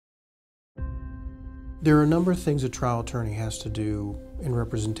There are a number of things a trial attorney has to do in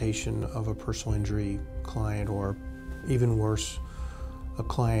representation of a personal injury client, or even worse, a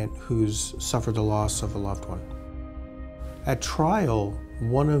client who's suffered the loss of a loved one. At trial,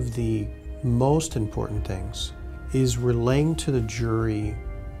 one of the most important things is relaying to the jury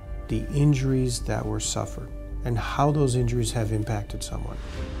the injuries that were suffered and how those injuries have impacted someone.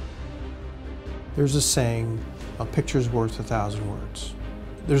 There's a saying, a picture's worth 1,000 words.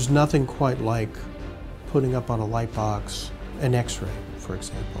 There's nothing quite like putting up on a light box an x-ray, for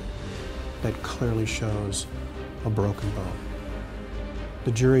example, that clearly shows a broken bone.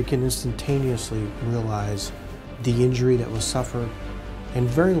 The jury can instantaneously realize the injury that was suffered, and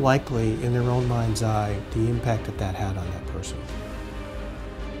very likely, in their own mind's eye, the impact that that had on that person.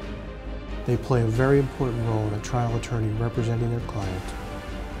 They play a very important role in a trial attorney representing their client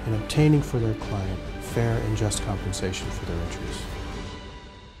and obtaining for their client fair and just compensation for their injuries.